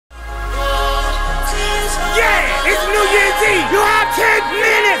TNT, you have 10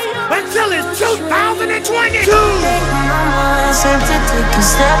 minutes until it's 2022. Tempted to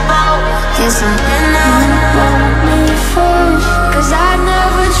step out, guess I'm in now. First, cause I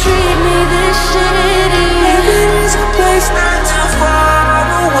never treat me this shitty. Maybe there's a place not too far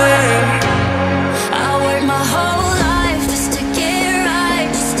away. I worked my whole life just to get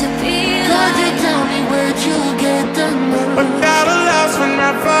right, just to be alive. Could you tell me where'd you get the money? But got a loss from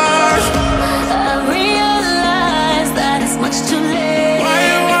that first. I realize that it's much too late. Why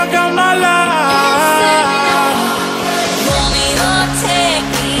you walk out my life? Take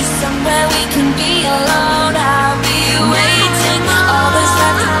me somewhere we can be alone. I'll be waiting. All that's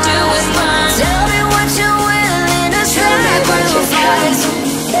left to do is run. Tell me what you're willing to try. Tell me what you got.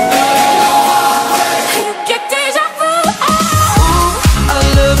 You get deja vu. I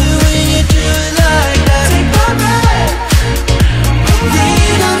love it when you do it like that. Take my breath.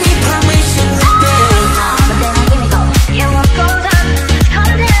 You don't need permission to dance. But then I give me go. You walk over,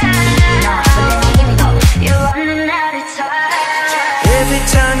 come down. But then I give me go. You're running out of time. Every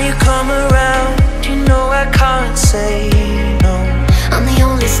time you come around, you know I can't say no. I'm the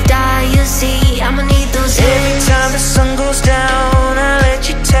only star you see. I'ma need those. Every time the sun goes down, I let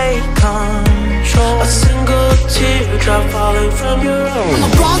you take control. A single teardrop falling from your own. I'm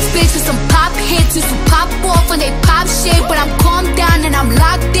a Bronx bitch with some pop hits, used to pop off when they pop shit. But I'm calmed down and I'm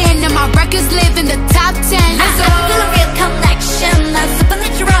locked in, and my records live in the top 10. I feel a real connection, a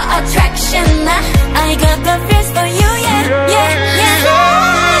supernatural attraction. I got the feels for you, yeah, yeah, yeah.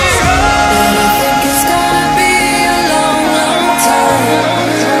 And I think it's gonna be a long, long time.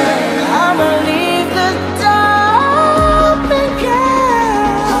 I'ma leave the door open,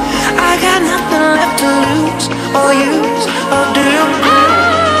 girl. I got nothing left to lose or use or do.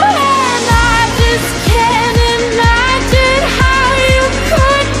 And I just can't imagine how you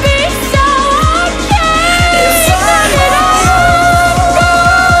could be so okay. If I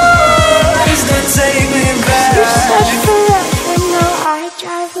please don't take me back. You search forever, now I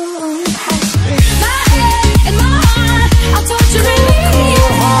drive alone past it. My head and my heart, I told you to leave me.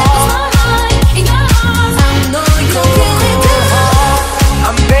 It's my mind in your arms. I know you feel it too.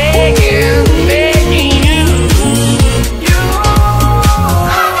 I'm begging, begging you.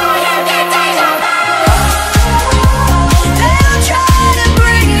 They'll try to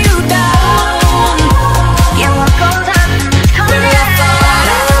bring you down. You walk on down, come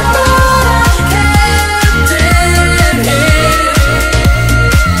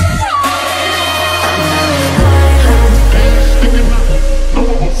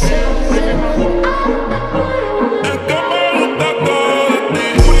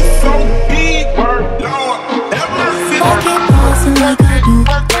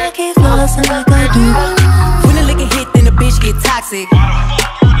When the liquor hit, then the bitch get toxic.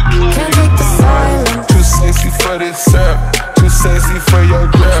 can't take the silence. Too sexy for this syrup, too sexy for your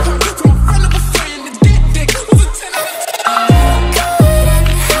girl.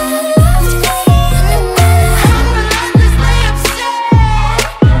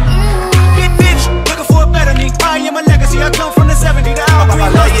 Bitch, looking for a better me. I am a legacy, I come from the 70s. I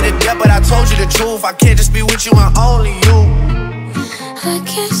love you to death, but I told you the truth. I can't just be with you and only you. I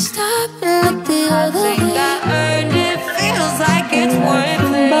can't stop and look the other way. I earned it, feels like it's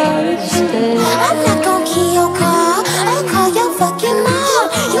worth it. I'm not gon' key your car. I'll call your fucking mom.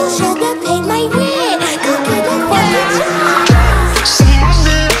 You should've paid my rent. Go get a fucking job. Some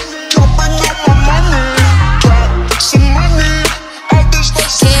money, dropping on my money. Drop some money, all this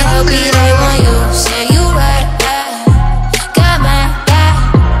stuff. Can't help it, I want you. Say you right back. Got my back,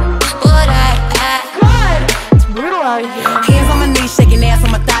 but It's brutal out here. Hands on my knees, shaking ass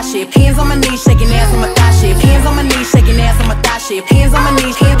on my thigh shit. Hands on my knees, shaking ass on my thigh shit. Hands on my knees, shaking ass on my thigh shit. Hands on my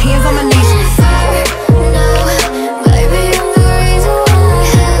knees, hands on my knees. baby, I'm the reason why I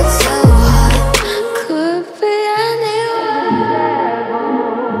had so hard. Could be anyone.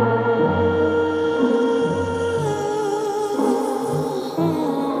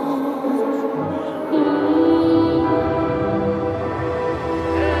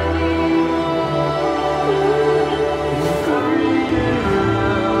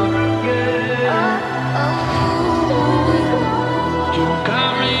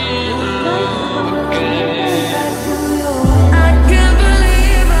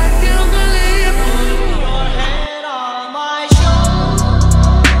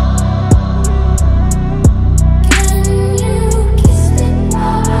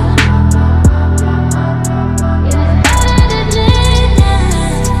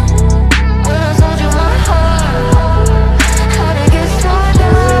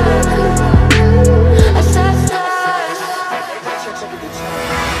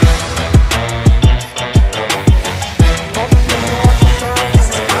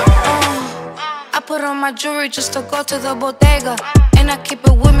 my jewelry just to go to the bodega. And I keep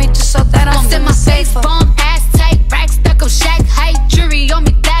it with me just so that I'm in my face, bomb ass tight, rack stuck up shack height, jury on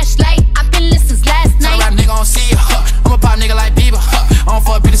me flashlight. I've been listening since last night. Rap nigga on see ya, I'm a pop nigga like Bieber, I don't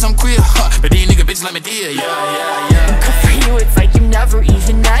fuck bitches, I'm queer, but these nigga bitches like me dear, yeah. Good for you, it's like you never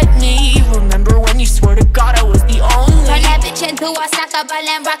even met me. Remember when you swore to God I was the only? Turn that bitch into a soccer ball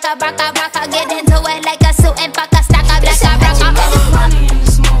and rocka, rocka, rocka. Get into it like a suit and fuck a stack of black, rocka.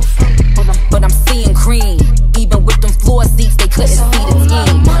 But I'm seeing green. Even with them floor seats, they couldn't see the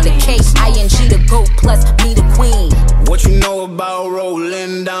team. The K-I-N-G, the GOAT, plus me, the queen. What you know about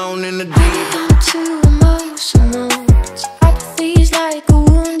rolling down in the deep? too emotional. Apathy's like a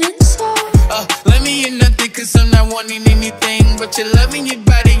wounded soul. Let me in nothing cause I'm not wanting anything, but you're loving your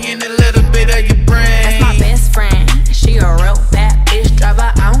body and a little bit of your brain. That's my best friend. She a real bad bitch, drive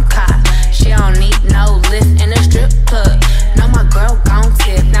her own car. She don't need no lift in a strip club. No, my girl gon'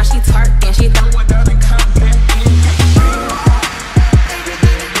 tip. Now she twerking, she don't want her to come back.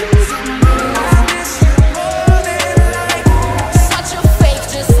 Such a fake,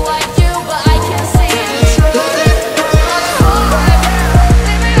 just like you, but I can see it.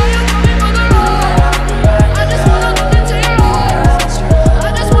 I just wanna look into your eyes. I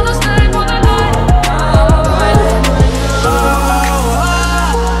just wanna stay for the night.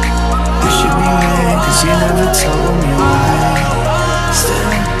 You should be mad cause you never told me why.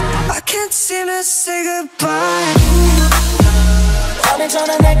 Still, I can't seem to say goodbye. Diamonds on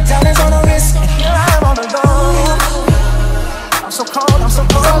the neck, diamonds on the wrist, and here I am on the go. I'm so cold, I'm so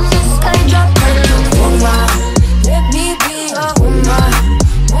cold. Woman, let me be a woman.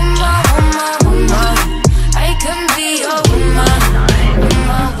 Woman, woman, woman. I can be a woman.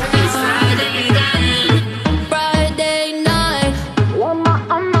 Friday night, on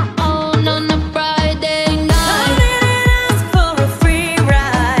my own on a Friday night. Ask for a free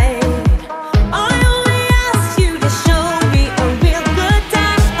ride. I only ask you to show me a real good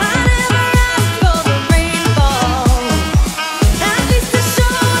time. I never asked for the rainfall. At least it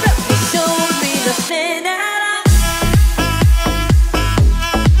showed up, it showed me the thing that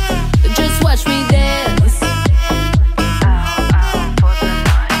Just watch me dance.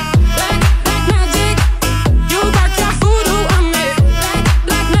 Black magic, you got your voodoo on me.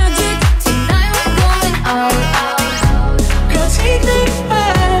 Black magic, Tonight we're going all out. Girl, take me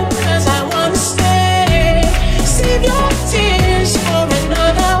back, cause I wanna stay. Save your tears for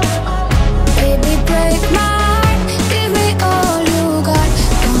another. baby, break my heart. Give me all you got.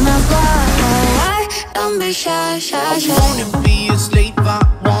 Don't know why. Don't be shy, shy, I shy. wanna be a slave, I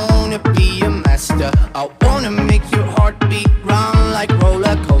wanna be a master. I wanna make your heart beat round like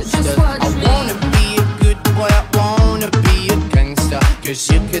roller coaster. I wanna be a good boy, I wanna be a gangster. Cause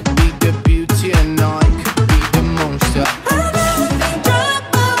you could be the beauty and all